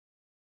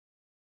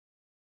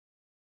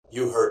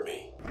You heard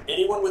me.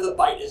 Anyone with a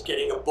bite is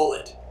getting a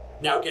bullet.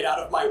 Now get out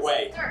of my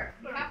way. Sir,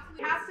 you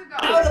have to go.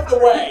 Out of the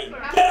way!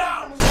 Get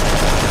out!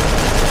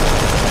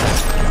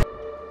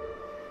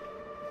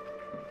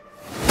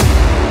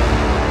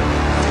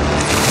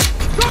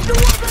 Drop your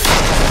weapon!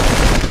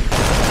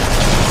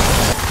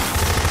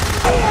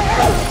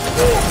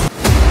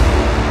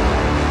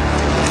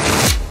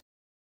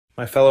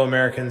 My fellow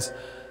Americans,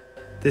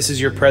 this is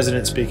your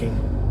president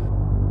speaking.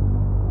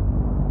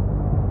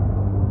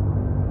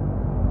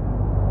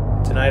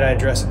 Tonight I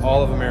address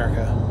all of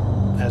America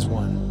as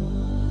one.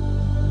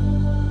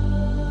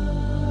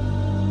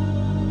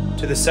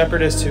 To the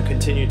separatists who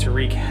continue to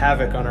wreak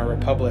havoc on our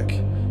republic,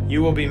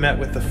 you will be met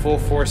with the full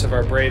force of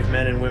our brave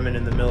men and women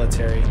in the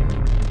military.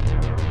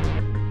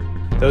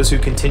 Those who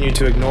continue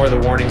to ignore the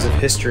warnings of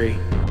history,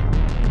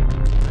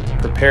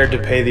 prepared to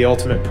pay the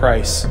ultimate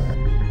price.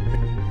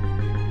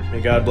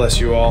 May God bless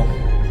you all,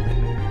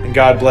 and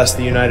God bless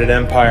the United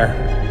Empire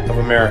of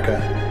America.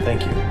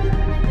 Thank you.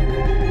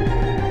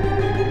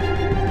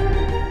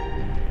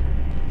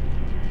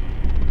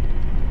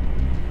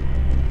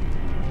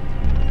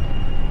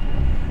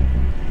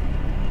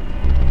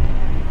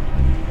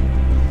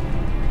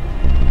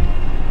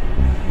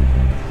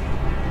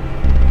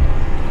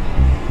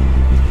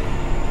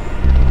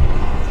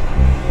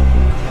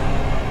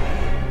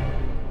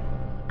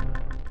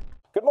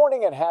 Good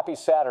morning and happy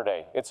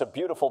Saturday. It's a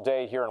beautiful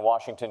day here in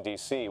Washington,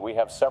 D.C. We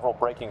have several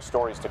breaking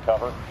stories to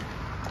cover.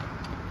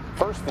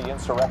 First, the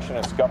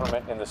insurrectionist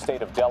government in the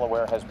state of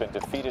Delaware has been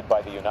defeated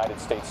by the United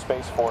States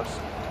Space Force.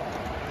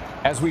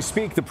 As we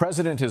speak, the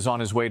president is on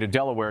his way to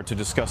Delaware to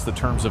discuss the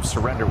terms of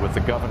surrender with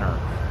the governor.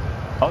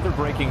 Other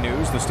breaking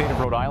news, the state of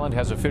Rhode Island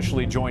has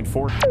officially joined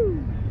forces.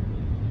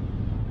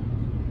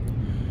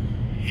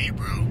 Hey,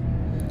 bro.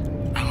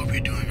 I hope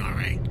you're doing all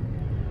right.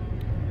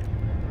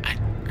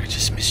 I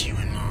just miss you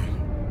and Mom.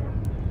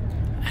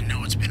 I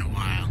know it's been a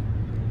while,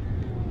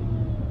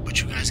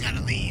 but you guys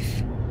gotta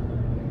leave.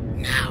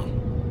 Now.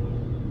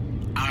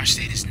 Our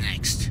state is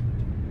next.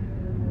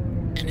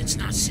 And it's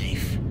not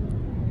safe.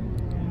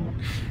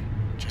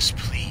 Just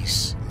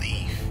please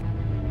leave.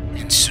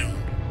 And soon.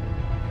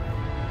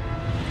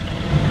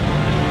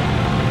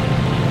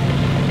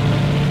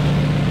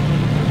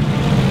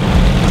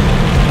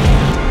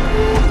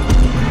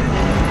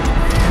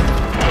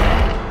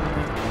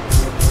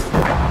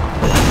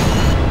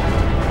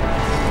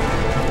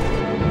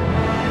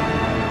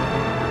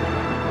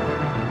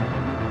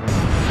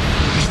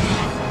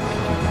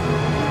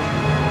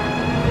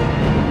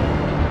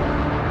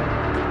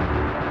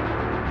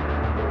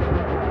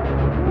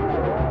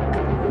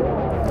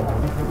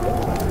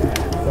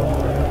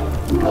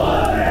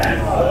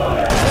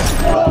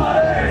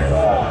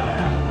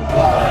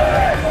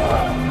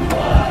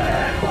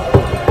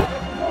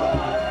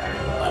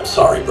 I'm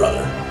sorry,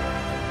 brother.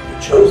 You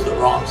chose the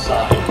wrong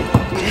side.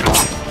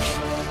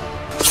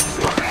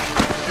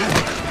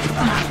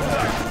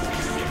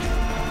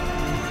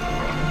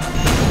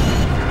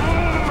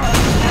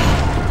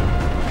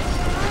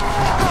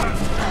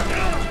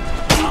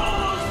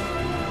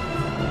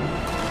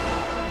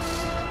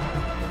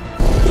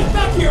 Get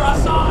back here,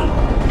 Ahssan!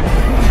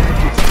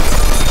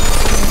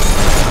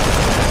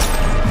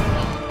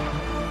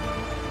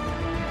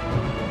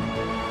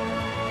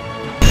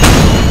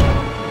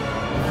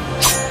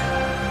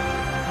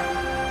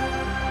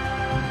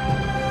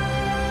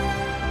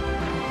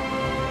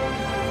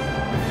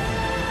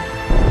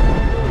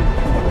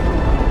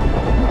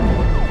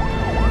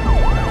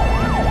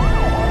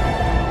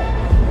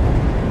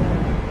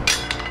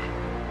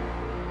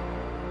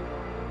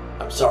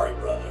 I'm sorry,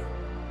 brother.